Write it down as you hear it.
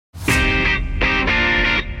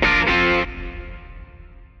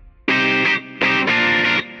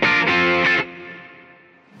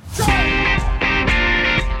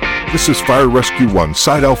This is Fire Rescue One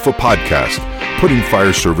Side Alpha Podcast, putting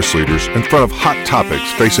fire service leaders in front of hot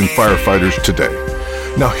topics facing firefighters today.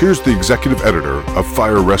 Now here's the executive editor of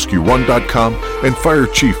FireRescue1.com and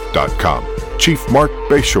FireChief.com, Chief Mark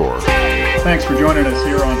Bayshore. Thanks for joining us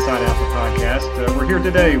here on Side Alpha Podcast. We're here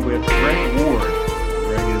today with Greg Ward.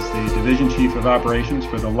 Greg is the Division Chief of Operations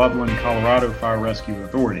for the Loveland, Colorado Fire Rescue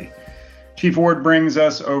Authority. Chief Ward brings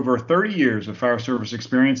us over 30 years of fire service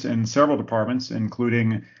experience in several departments,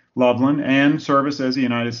 including Loveland and service as a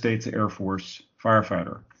United States Air Force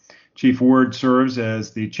firefighter. Chief Ward serves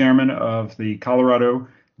as the chairman of the Colorado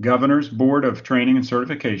Governor's Board of Training and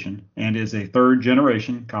Certification and is a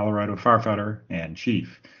third-generation Colorado firefighter and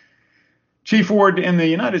chief. Chief Ward, in the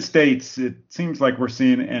United States, it seems like we're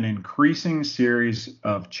seeing an increasing series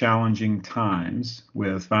of challenging times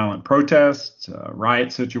with violent protests,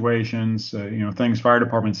 riot situations, things fire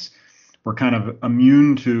departments were kind of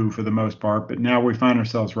immune to for the most part, but now we find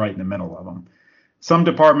ourselves right in the middle of them. Some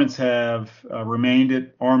departments have remained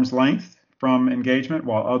at arm's length from engagement,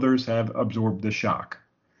 while others have absorbed the shock.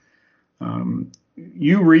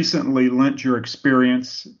 You recently lent your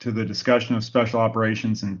experience to the discussion of special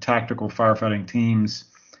operations and tactical firefighting teams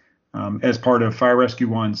as part of Fire Rescue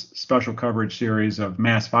One's special coverage series of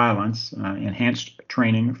mass violence, enhanced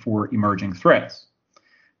training for emerging threats,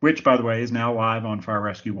 which, by the way, is now live on Fire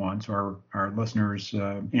Rescue One, so our listeners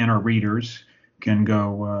and our readers can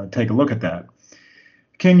go take a look at that.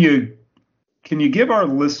 Can you give our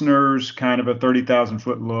listeners kind of a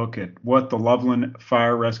 30,000-foot look at what the Loveland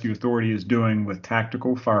Fire Rescue Authority is doing with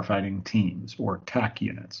tactical firefighting teams, or TAC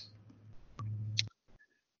units?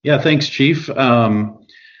 Yeah, thanks, Chief.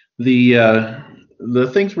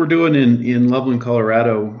 The things we're doing in Loveland,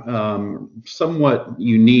 Colorado, somewhat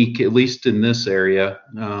unique, at least in this area.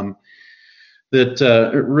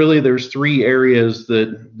 Really there's three areas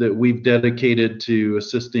that we've dedicated to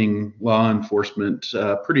assisting law enforcement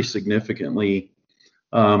pretty significantly.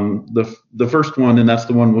 The first one, and that's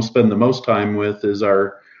the one we'll spend the most time with, is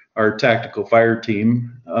our tactical fire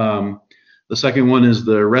team. The second one is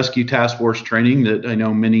the rescue task force training that I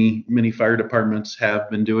know many fire departments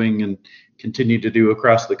have been doing and continue to do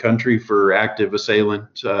across the country for active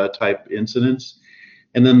assailant type incidents.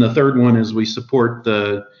 And then the third one is we support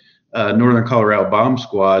the Northern Colorado Bomb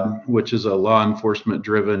Squad, which is a law enforcement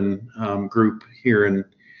driven group here in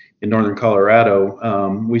Northern Colorado.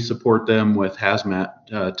 We support them with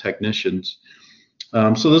hazmat technicians.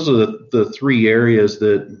 So those are the three areas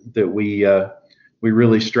that we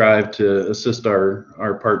really strive to assist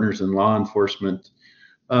our partners in law enforcement.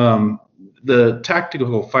 The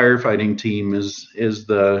tactical firefighting team is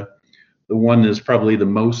the one that's probably the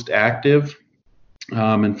most active.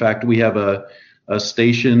 In fact, we have a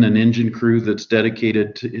station, an engine crew that's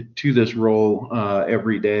dedicated to this role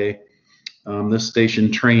every day. This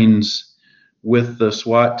station trains with the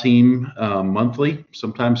SWAT team monthly,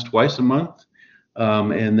 sometimes twice a month,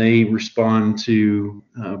 and they respond to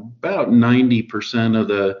about 90% of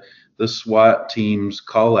the SWAT team's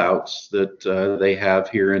call-outs that they have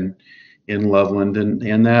here in Loveland,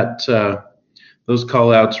 and that those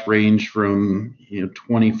call-outs range from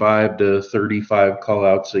 25 to 35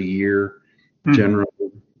 call-outs a year generally.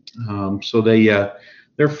 So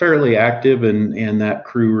they're fairly active, and that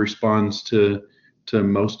crew responds to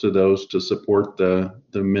most of those to support the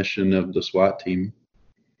mission of the SWAT team.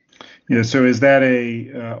 Yeah. So is that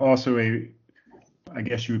also I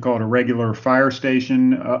guess you would call it a regular fire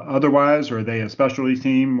station otherwise, or are they a specialty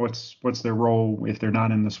team? What's their role if they're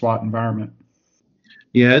not in the SWAT environment?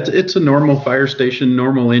 Yeah, it's a normal fire station,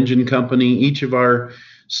 normal engine company. Each of our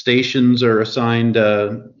stations are assigned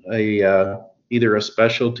either a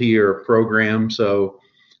specialty or a program. So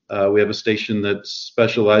we have a station that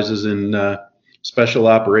specializes in special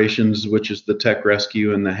operations, which is the tech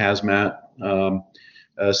rescue and the hazmat.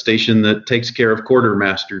 A station that takes care of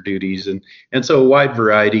quartermaster duties, and so a wide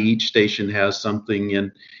variety. Each station has something,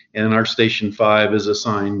 and our Station 5 is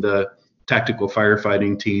assigned the tactical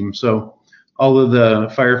firefighting team. So all of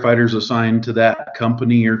the firefighters assigned to that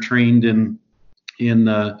company are trained in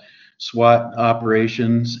SWAT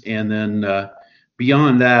operations, and then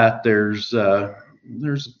beyond that, there's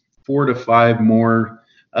 4 to 5 more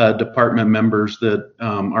department members that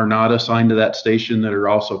are not assigned to that station that are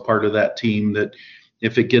also part of that team. That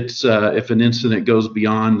if an incident goes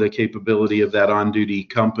beyond the capability of that on-duty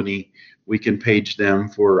company, we can page them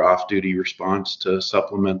for off-duty response to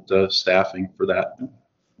supplement the staffing for that.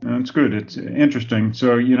 That's good. It's interesting.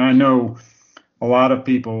 So, I know a lot of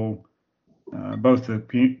people, both the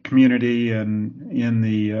community and in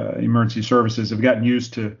the emergency services, have gotten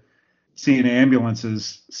used to seeing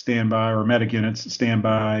ambulances stand by or medic units stand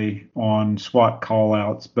by on SWAT call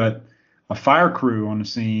outs, but a fire crew on the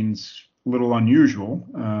scene's a little unusual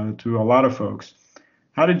to a lot of folks.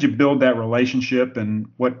 How did you build that relationship, and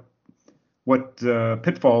what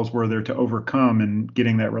pitfalls were there to overcome in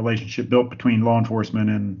getting that relationship built between law enforcement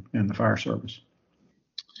and the fire service?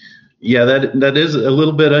 Yeah, that is a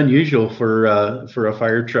little bit unusual for a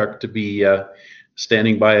fire truck to be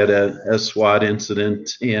standing by at a SWAT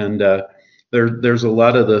incident, and there's a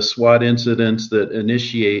lot of the SWAT incidents that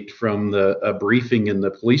initiate from a briefing in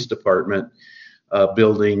the police department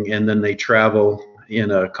building, and then they travel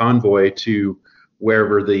in a convoy to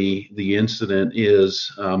wherever the incident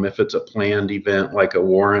is, if it's a planned event like a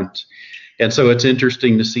warrant. And so it's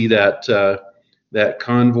interesting to see that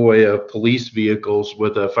convoy of police vehicles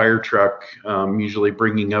with a fire truck usually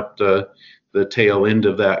bringing up the tail end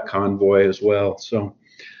of that convoy as well. So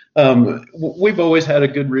we've always had a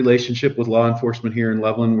good relationship with law enforcement here in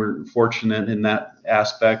Loveland. We're fortunate in that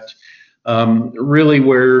aspect. Really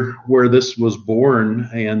where this was born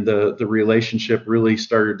and the relationship really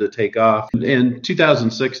started to take off. In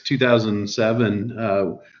 2006,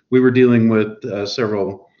 2007, we were dealing with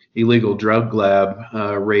several illegal drug lab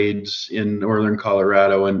raids in northern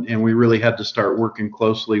Colorado, and we really had to start working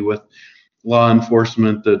closely with law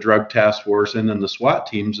enforcement, the drug task force, and then the SWAT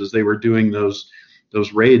teams as they were doing those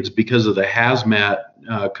raids because of the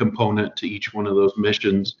hazmat component to each one of those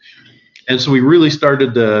missions. And so we really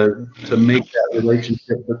started to make that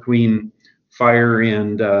relationship between fire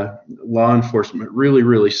and law enforcement really,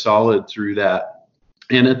 really solid through that.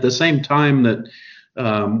 And at the same time that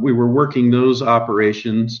we were working those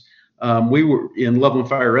operations, we were in Loveland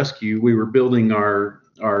Fire Rescue, we were building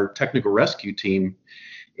our technical rescue team.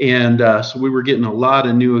 And so we were getting a lot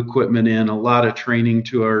of new equipment in, a lot of training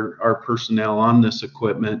to our personnel on this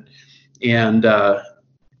equipment. And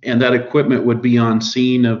that equipment would be on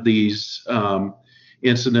scene of these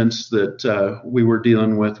incidents that we were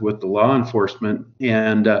dealing with the law enforcement.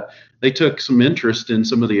 And they took some interest in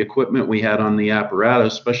some of the equipment we had on the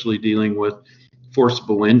apparatus, especially dealing with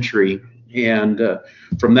forcible entry. And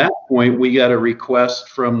from that point, we got a request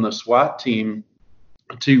from the SWAT team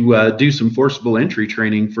to do some forcible entry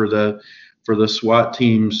training for the SWAT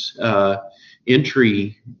team's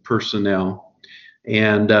entry personnel.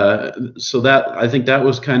 And so that, I think that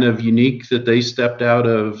was kind of unique that they stepped out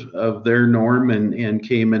of their norm and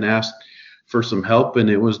came and asked for some help. And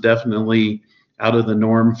it was definitely out of the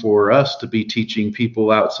norm for us to be teaching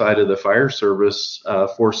people outside of the fire service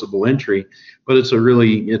forcible entry. But it's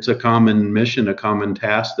a common mission, a common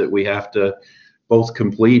task that we have to both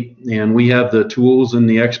complete. And we have the tools and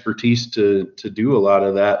the expertise to do a lot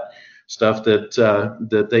of that stuff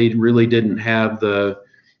that they really didn't have the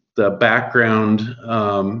background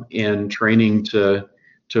and training to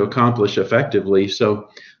accomplish effectively. So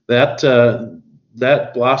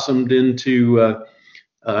that blossomed into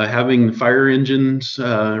having fire engines,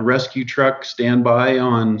 rescue truck stand by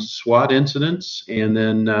on SWAT incidents. And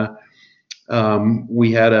then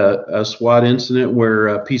we had a SWAT incident where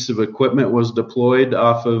a piece of equipment was deployed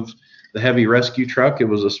off of the heavy rescue truck. It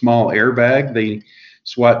was a small airbag. The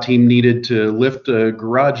SWAT team needed to lift a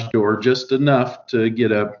garage door just enough to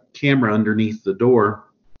get a camera underneath the door,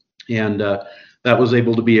 and that was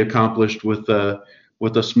able to be accomplished with a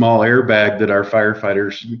small airbag that our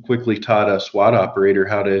firefighters quickly taught a SWAT operator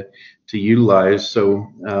how to utilize.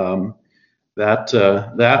 So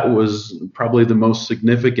that was probably the most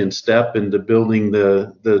significant step into building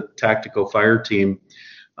the tactical fire team.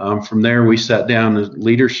 From there, we sat down as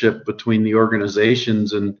leadership between the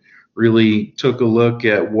organizations and really took a look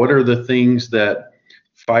at what are the things that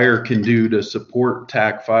fire can do to support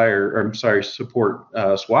support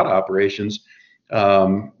SWAT operations,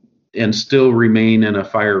 and still remain in a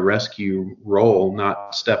fire rescue role,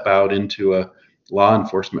 not step out into a law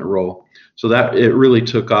enforcement role. So that it really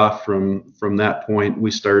took off from that point.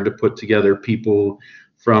 We started to put together people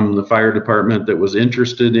from the fire department that was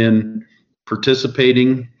interested in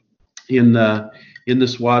participating in the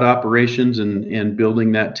SWAT operations and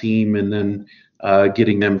building that team, and then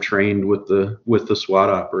getting them trained with the SWAT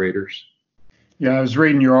operators. Yeah, I was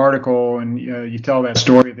reading your article, and you tell that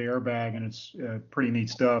story of the airbag, and it's pretty neat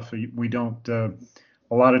stuff. We don't a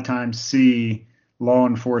lot of times see law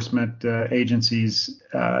enforcement agencies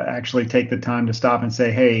actually take the time to stop and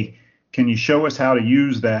say, hey, can you show us how to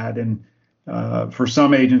use that? And for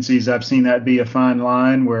some agencies, I've seen that be a fine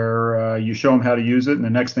line where you show them how to use it, and the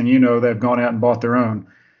next thing you know, they've gone out and bought their own.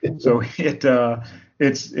 So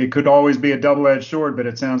it could always be a double-edged sword, but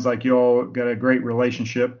it sounds like you all got a great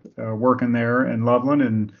relationship working there in Loveland,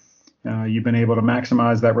 and you've been able to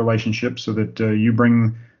maximize that relationship so that you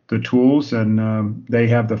bring the tools, and they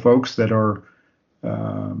have the folks that are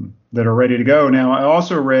ready to go. Now, I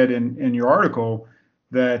also read in your article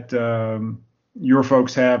that your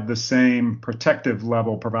folks have the same protective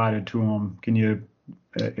level provided to them. Can you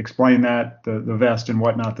explain that, the vest and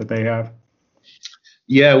whatnot that they have?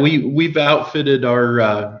 Yeah, we've outfitted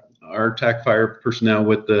our TAC Fire personnel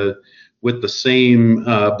with the same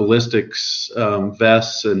ballistics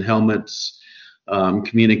vests and helmets,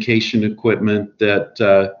 communication equipment that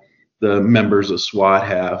the members of SWAT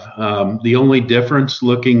have. The only difference,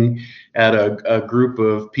 looking at a group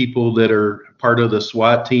of people that are part of the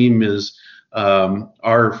SWAT team, is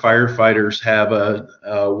our firefighters have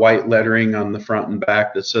a white lettering on the front and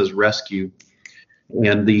back that says rescue,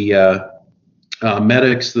 and the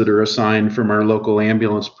medics that are assigned from our local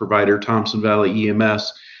ambulance provider, Thompson Valley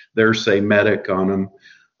EMS, theirs say medic on them.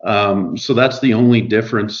 So that's the only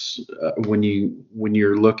difference when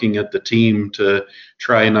you're looking at the team to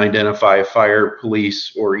try and identify fire,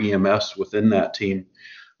 police, or EMS within that team.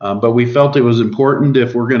 But we felt it was important,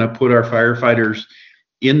 if we're going to put our firefighters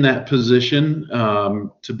in that position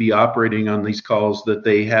to be operating on these calls, that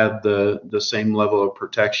they had the same level of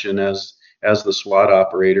protection as the SWAT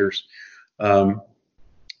operators.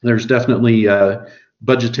 There's definitely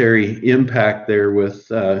budgetary impact there with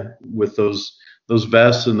those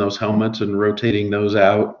vests and those helmets and rotating those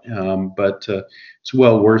out, but it's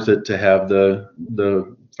well worth it to have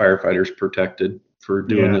the firefighters protected for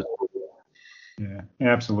doing it. Yeah,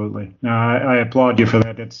 absolutely. No, I applaud you for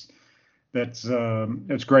that. That's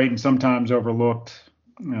great, and sometimes overlooked,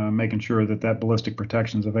 making sure that ballistic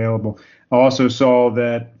protection is available. I also saw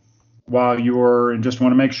that while and just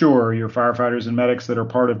want to make sure your firefighters and medics that are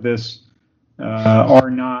part of this are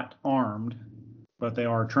not armed, but they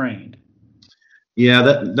are trained.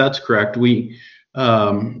 Yeah, that's correct. We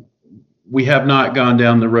have not gone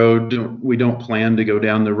down the road. We don't plan to go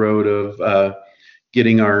down the road of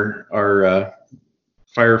getting our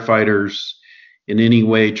firefighters in any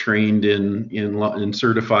way trained in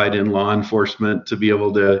certified in law enforcement to be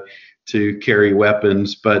able to carry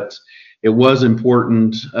weapons. But it was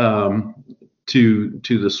important to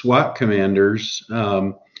the SWAT commanders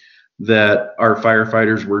that our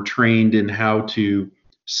firefighters were trained in how to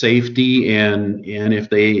safety and if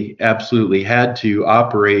they absolutely had to,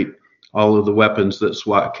 operate all of the weapons that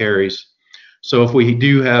SWAT carries. So if we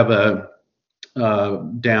do have a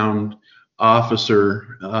downed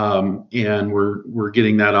officer and we're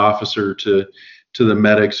getting that officer to the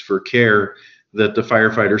medics for care, that the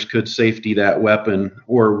firefighters could safety that weapon,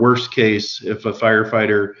 or worst case, if a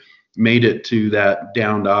firefighter made it to that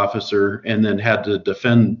downed officer and then had to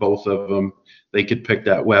defend both of them, they could pick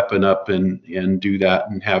that weapon up and do that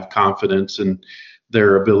and have confidence in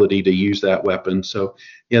their ability to use that weapon. So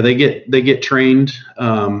yeah, they get trained,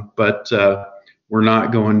 but we're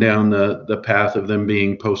not going down the path of them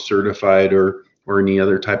being post-certified or any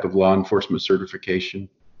other type of law enforcement certification.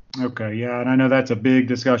 Okay, yeah, and I know that's a big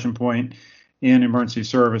discussion point in emergency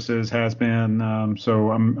services, has been.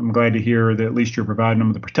 So I'm glad to hear that at least you're providing them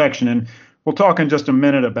with the protection. And we'll talk in just a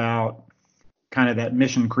minute about kind of that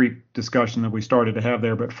mission creep discussion that we started to have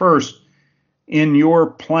there. But first, in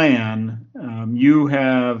your plan, you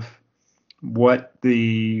have what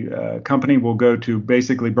the company will go to,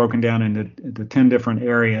 basically broken down into 10 different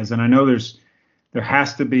areas. And I know there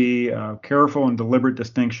has to be a careful and deliberate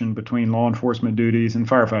distinction between law enforcement duties and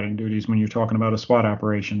firefighting duties when you're talking about a SWAT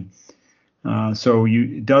operation. So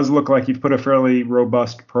it does look like you've put a fairly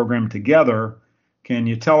robust program together. Can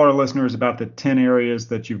you tell our listeners about the 10 areas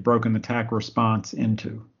that you've broken the TAC response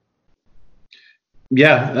into?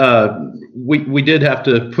 Yeah, we did have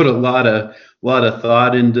to put a lot of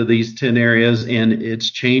thought into these 10 areas, and it's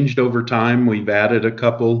changed over time. We've added a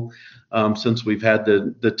couple since we've had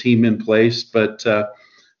the team in place, but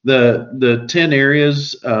the 10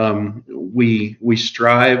 areas, we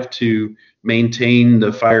strive to maintain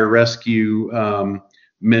the fire rescue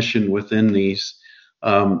mission within these.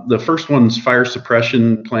 The first one's fire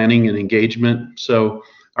suppression planning and engagement. So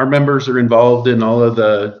our members are involved in all of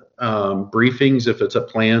the briefings if it's a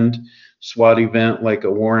planned SWAT event like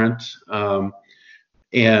a warrant,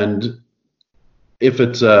 and if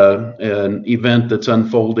it's an event that's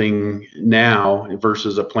unfolding now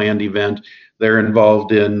versus a planned event, they're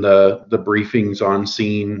involved in the briefings on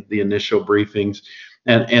scene, the initial briefings,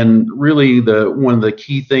 and really one of the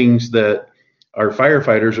key things that our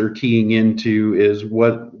firefighters are keying into is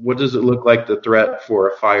what does it look like the threat for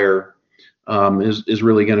a fire is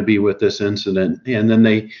really going to be with this incident, and then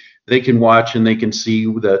they can watch and they can see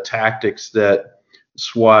the tactics that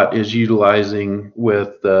SWAT is utilizing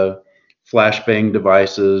with flashbang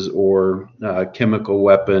devices or chemical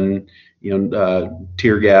weapon,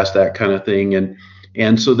 tear gas, that kind of thing,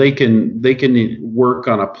 and so they can work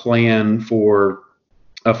on a plan for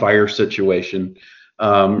a fire situation.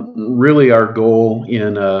 Really, our goal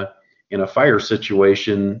in a fire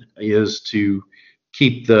situation is to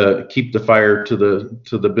keep the fire to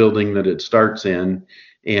the building that it starts in,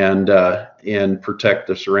 and protect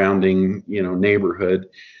the surrounding neighborhood.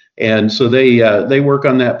 And so they work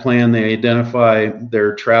on that plan. They identify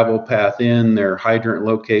their travel path in, their hydrant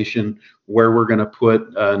location, where we're going to put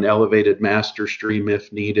an elevated master stream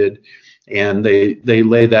if needed, and they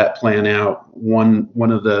lay that plan out. One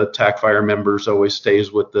of the TAC fire members always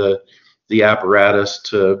stays with the apparatus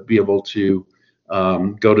to be able to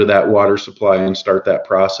go to that water supply and start that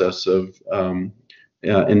process of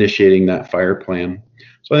initiating that fire plan.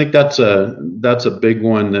 So I think that's a big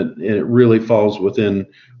one that it really falls within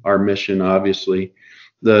our mission. Obviously,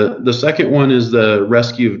 the second one is the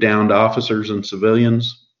rescue of downed officers and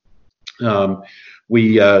civilians.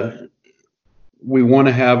 We want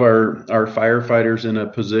to have our firefighters in a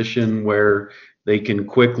position where they can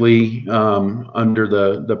quickly, under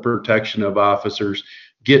the protection of officers,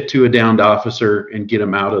 get to a downed officer and get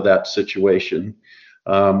them out of that situation.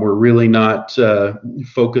 We're really not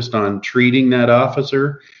focused on treating that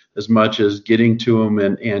officer as much as getting to them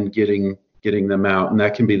and getting them out. And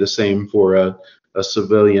that can be the same for a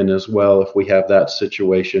civilian as well if we have that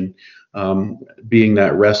situation, being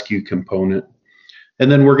that rescue component.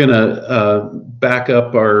 And then we're going to back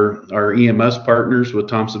up our EMS partners with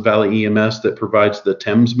Thompson Valley EMS that provides the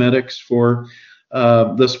TEMS medics for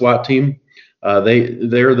the SWAT team.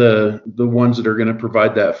 They're the ones that are going to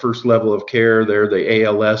provide that first level of care. They're the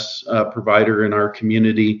ALS provider in our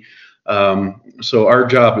community. So our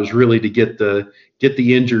job is really to get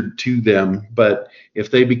the injured to them. But if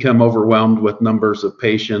they become overwhelmed with numbers of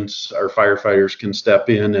patients, our firefighters can step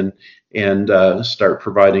in and start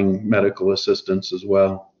providing medical assistance as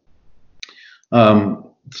well.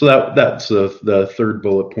 So that's the third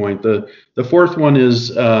bullet point. The fourth one is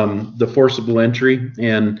the forcible entry,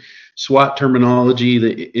 and SWAT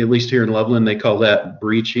terminology, at least here in Loveland, they call that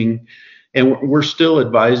breaching. And we're still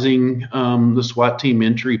advising the SWAT team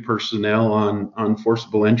entry personnel on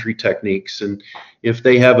forcible entry techniques. And if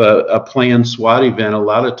they have a planned SWAT event, a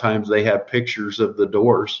lot of times they have pictures of the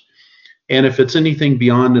doors. And if it's anything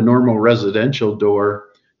beyond a normal residential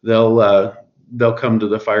door, they'll come to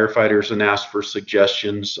the firefighters and ask for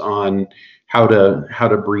suggestions on how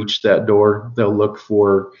to breach that door. They'll look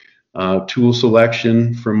for tool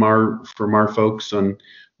selection from our folks on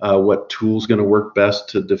what tool's going to work best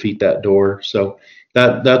to defeat that door. So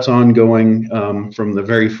that's ongoing from the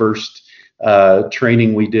very first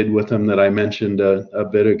training we did with them that I mentioned a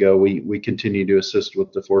bit ago. We continue to assist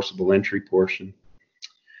with the forcible entry portion.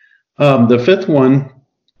 The fifth one,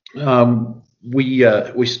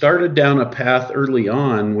 we started down a path early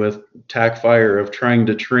on with TAC Fire of trying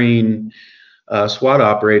to train SWAT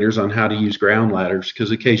operators on how to use ground ladders, because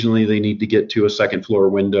occasionally they need to get to a second floor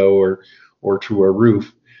window or to a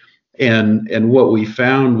roof. And what we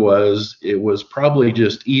found was it was probably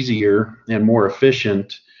just easier and more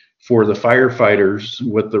efficient for the firefighters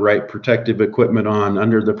with the right protective equipment on,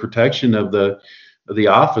 under the protection of the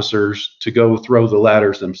officers, to go throw the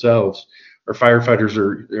ladders themselves. Our firefighters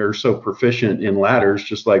are so proficient in ladders,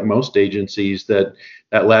 just like most agencies, that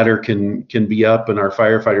ladder can be up and our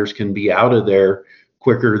firefighters can be out of there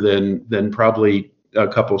quicker than probably a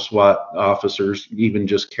couple SWAT officers, even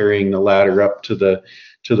just carrying the ladder up to the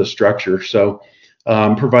structure. So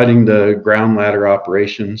providing the ground ladder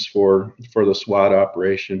operations for the SWAT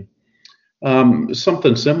operation.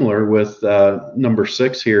 Something similar with number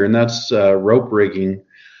 6 here, and that's rope rigging.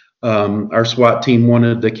 Our SWAT team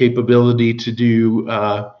wanted the capability to do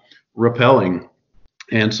rappelling,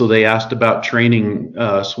 and so they asked about training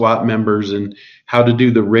SWAT members and how to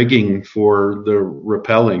do the rigging for the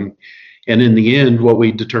rappelling. And in the end, what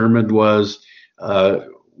we determined was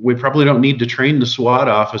we probably don't need to train the SWAT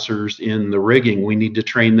officers in the rigging. We need to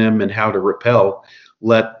train them in how to rappel.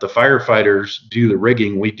 Let the firefighters do the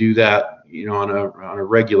rigging. We do that, on a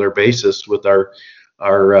regular basis with our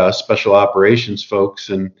special operations folks,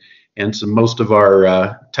 and so most of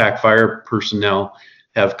our TAC Fire personnel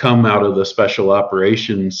have come out of the special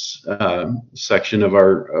operations section of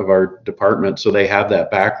our department, so they have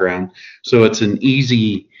that background. So it's an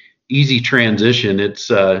easy transition. It's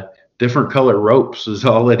different color ropes is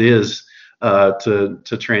all it is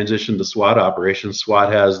to transition to SWAT operations.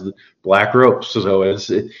 SWAT has black ropes, so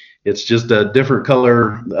it's just a different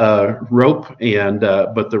color rope, and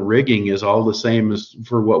but the rigging is all the same as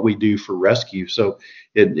for what we do for rescue. So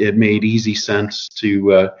it made easy sense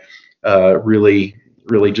to really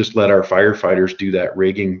just let our firefighters do that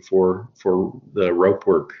rigging for the rope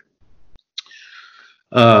work.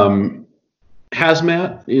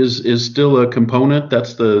 Hazmat is still a component.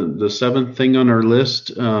 That's the seventh thing on our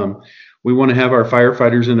list. We want to have our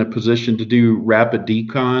firefighters in a position to do rapid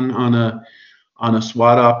decon on a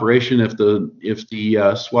SWAT operation. If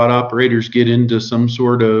the SWAT operators get into some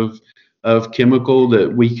sort of chemical,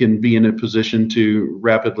 that we can be in a position to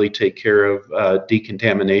rapidly take care of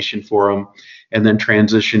decontamination for them, and then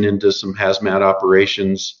transition into some hazmat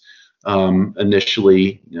operations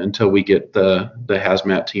initially until we get the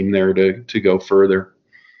hazmat team there to go further.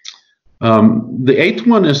 The eighth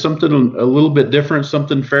one is something a little bit different,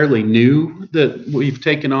 something fairly new that we've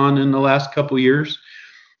taken on in the last couple of years.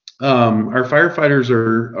 Our firefighters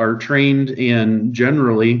are trained and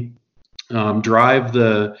generally drive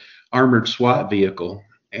the armored SWAT vehicle,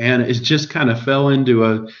 and it just kind of fell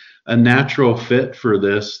into a natural fit for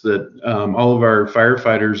this, that all of our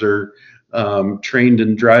firefighters are trained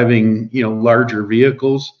in driving larger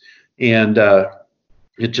vehicles, and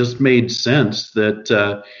it just made sense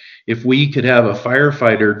that if we could have a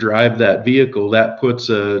firefighter drive that vehicle, that puts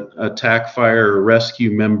a TAC fire or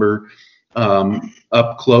rescue member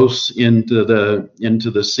up close into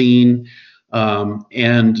the scene,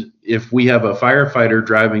 and if we have a firefighter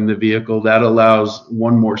driving the vehicle, that allows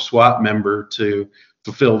one more SWAT member to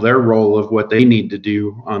fulfill their role of what they need to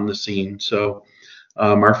do on the scene. So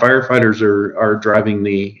our firefighters are driving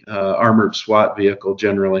the armored SWAT vehicle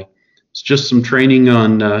generally. It's just some training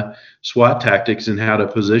on SWAT tactics and how to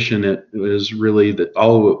position it was really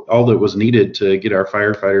all that was needed to get our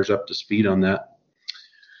firefighters up to speed on that.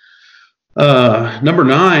 Number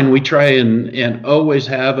 9, we try and always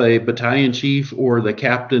have a battalion chief or the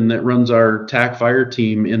captain that runs our TAC fire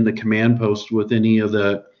team in the command post with any of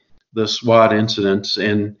the SWAT incidents,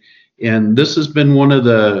 and this has been one of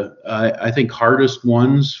the I think hardest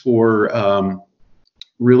ones for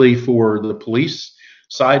really for the police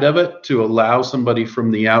side of it, to allow somebody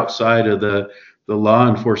from the outside of the law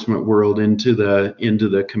enforcement world into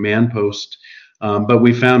the command post. But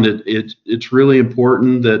we found it's really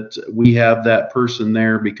important that we have that person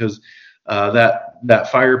there, because that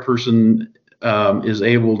fire person is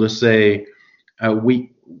able to say, we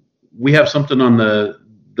have something on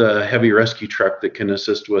the heavy rescue truck that can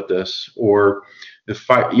assist with this, or if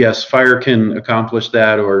fire can accomplish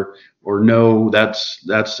that, or no,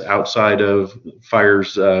 that's outside of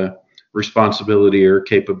fire's responsibility or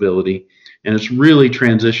capability. And it's really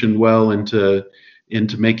transitioned well into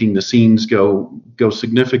making the scenes go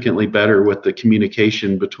significantly better with the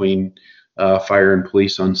communication between fire and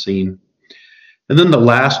police on scene. And then the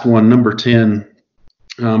last one, number 10,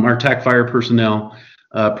 our TAC fire personnel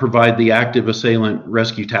provide the active assailant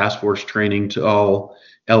rescue task force training to all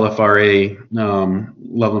LFRA,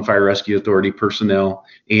 Loveland Fire Rescue Authority personnel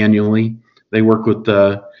annually. They work with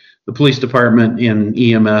the police department and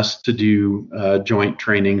EMS to do joint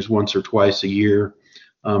trainings once or twice a year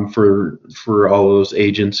for all those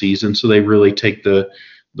agencies, and so they really take the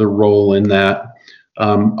role in that.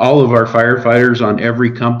 All of our firefighters on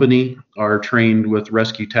every company are trained with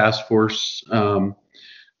rescue task force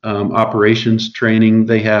operations training.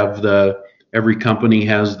 They have every company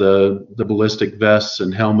has the ballistic vests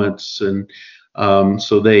and helmets, and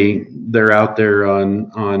so they're out there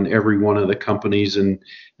on every one of the companies, and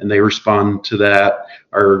they respond to that.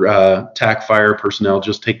 Our TAC fire personnel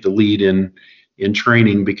just take the lead in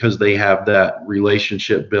training, because they have that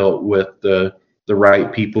relationship built with the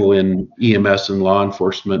right people in EMS and law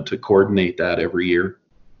enforcement to coordinate that every year.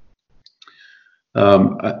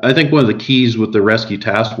 I think one of the keys with the rescue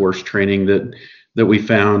task force training that we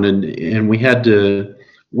found, and we had to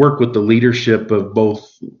work with the leadership of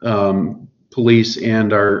both police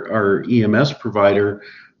and our EMS provider,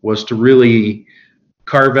 was to really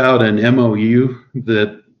carve out an MOU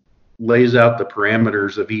that lays out the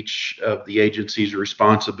parameters of each of the agency's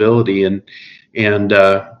responsibility, and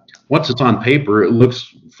once it's on paper, it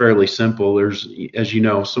looks fairly simple. There's, as you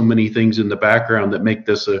know, so many things in the background that make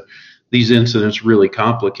these incidents really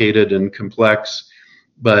complicated and complex.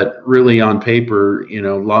 But really, on paper,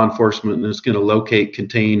 law enforcement is going to locate,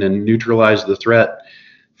 contain, and neutralize the threat.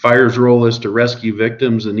 Fire's role is to rescue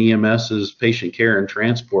victims, and EMS is patient care and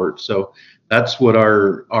transport. So that's what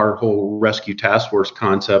our whole rescue task force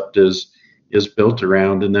concept is built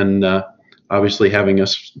around. And then obviously having a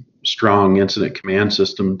strong incident command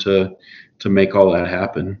system to make all that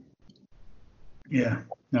happen. Yeah,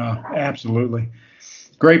 no, absolutely.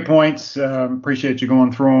 Great points. Appreciate you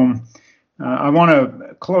going through them. I want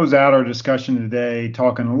to close out our discussion today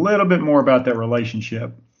talking a little bit more about that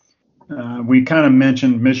relationship we kind of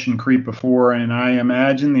mentioned mission creep before, and I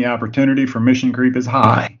imagine the opportunity for mission creep is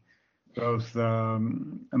high, both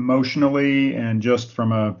emotionally and just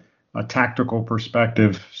from a tactical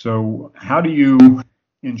perspective. So how do you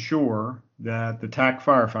ensure that the TAC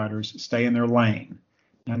firefighters stay in their lane?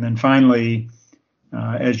 And then finally,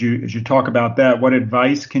 as you talk about that, what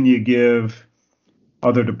advice can you give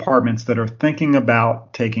other departments that are thinking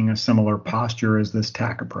about taking a similar posture as this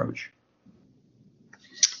TAC approach?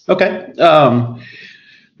 Okay.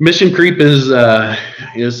 Mission creep is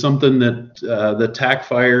something that the TAC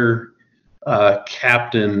fire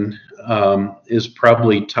captain is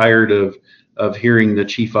probably tired of hearing the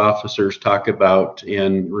chief officers talk about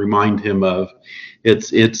and remind him of.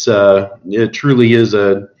 It truly is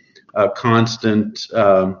a constant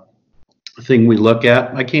thing we look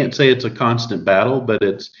at. I can't say it's a constant battle, but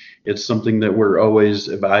it's something that we're always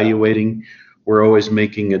evaluating. We're always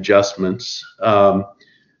making adjustments.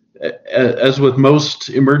 As with most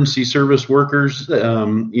emergency service workers,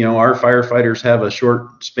 our firefighters have a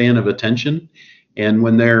short span of attention, and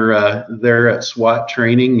when they're at SWAT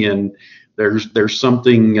training and there's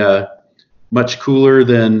something much cooler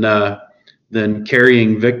than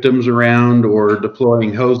carrying victims around or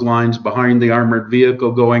deploying hose lines behind the armored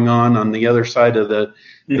vehicle going on the other side of the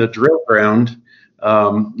drill ground.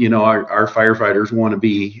 Our firefighters want to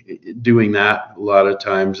be doing that a lot of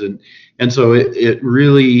times, and so it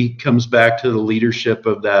really comes back to the leadership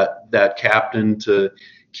of that captain to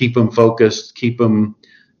keep them focused, keep them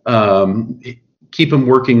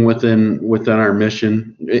working within our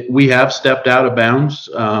mission. We have stepped out of bounds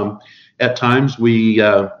at times. We've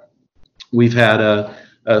had a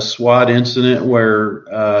SWAT incident where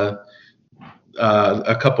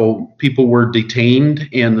a couple people were detained,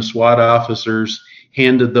 and the SWAT officers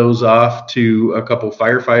handed those off to a couple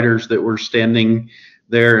firefighters that were standing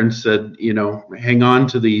there and said, hang on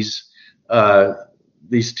to these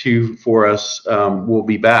two for us. We'll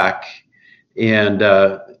be back. And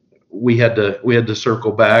we had to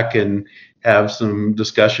circle back and have some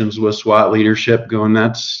discussions with SWAT leadership going,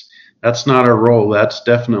 that's not our role. That's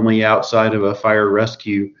definitely outside of a fire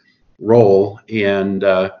rescue role. And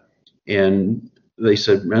they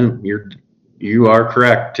said, you are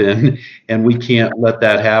correct, and we can't let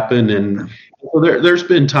that happen. And so there's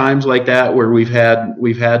been times like that where we've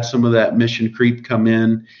had some of that mission creep come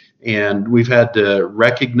in, and we've had to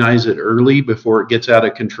recognize it early before it gets out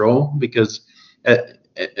of control. Because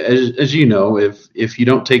as you know, if you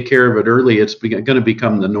don't take care of it early, it's going to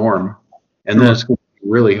become the norm, and then it's going to be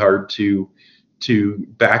really hard to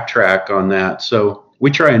backtrack on that. So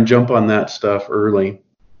we try and jump on that stuff early.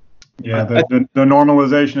 Yeah, the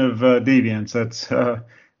normalization of deviance,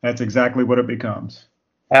 that's exactly what it becomes.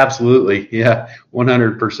 Absolutely. Yeah,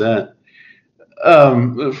 100%.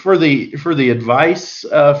 For the advice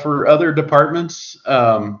for other departments,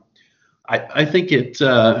 I think it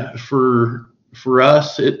for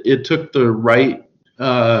us it took the right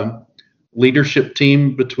leadership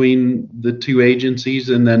team between the two agencies,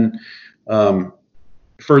 and then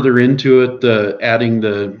further into it, adding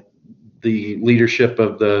the leadership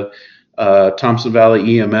of the Thompson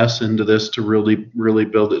Valley EMS into this to really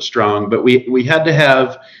build it strong. But we had to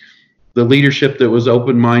have the leadership that was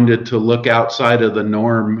open-minded to look outside of the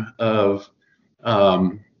norm of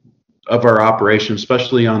our operation,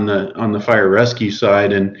 especially on the fire rescue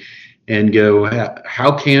side, and go,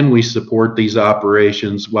 how can we support these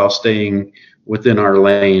operations while staying within our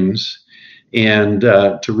lanes, and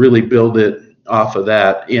to really build it off of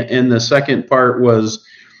that. And the second part was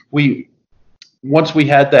once we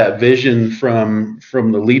had that vision from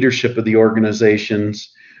the leadership of the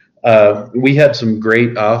organizations, we had some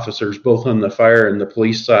great officers, both on the fire and the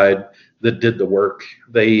police side, that did the work.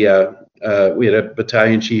 We had a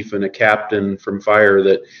battalion chief and a captain from fire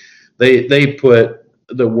that they put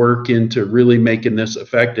the work into really making this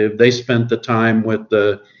effective. They spent the time with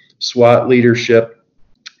the SWAT leadership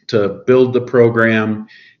to build the program,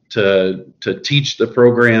 to teach the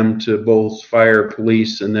program to both fire,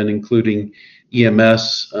 police, and then including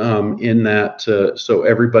EMS in that, so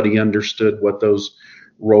everybody understood what those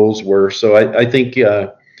roles were. So I think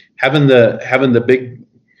having the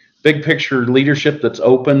big picture leadership that's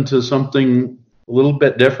open to something a little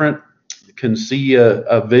bit different, can see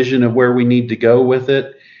a vision of where we need to go with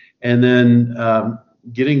it, and then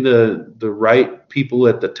getting the right people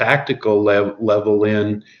at the tactical level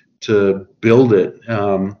in to build it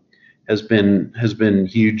has been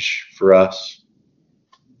huge for us.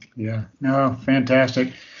 Yeah, no,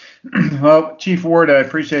 fantastic. Well, Chief Ward, I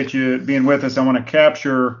appreciate you being with us. I want to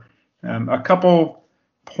capture a couple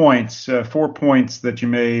points, 4 points that you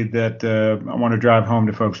made that I want to drive home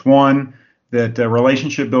to folks. One, that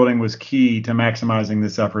relationship building was key to maximizing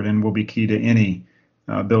this effort and will be key to any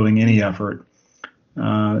building any effort.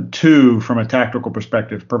 2, from a tactical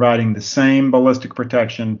perspective, providing the same ballistic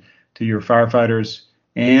protection to your firefighters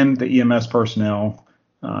and the EMS personnel,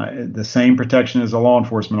 the same protection as a law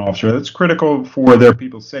enforcement officer. That's critical for their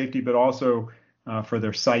people's safety, but also for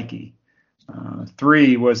their psyche.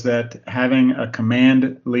 3 was that having a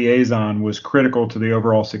command liaison was critical to the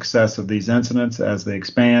overall success of these incidents as they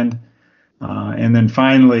expand. And then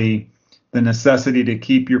finally, the necessity to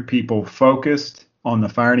keep your people focused on the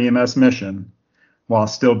fire and EMS mission while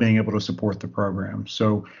still being able to support the program.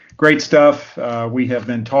 So great stuff. We have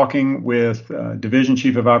been talking with Division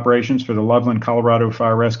Chief of Operations for the Loveland, Colorado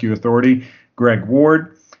Fire Rescue Authority, Greg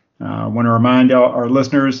Ward. I want to remind our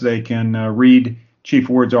listeners they can read Chief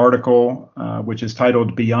Ward's article, which is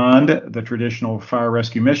titled Beyond the Traditional Fire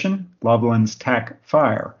Rescue Mission, Loveland's TAC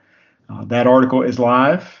Fire. That article is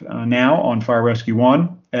live now on Fire Rescue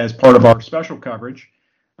One as part of our special coverage.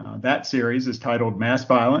 That series is titled Mass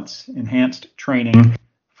Violence, Enhanced Training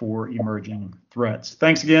for Emerging Threats.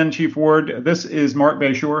 Thanks again, Chief Ward. This is Mark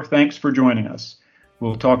Bayshore. Thanks for joining us.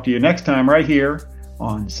 We'll talk to you next time right here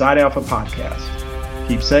on Side Alpha Podcast.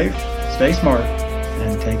 Keep safe, stay smart,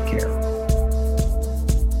 and take care.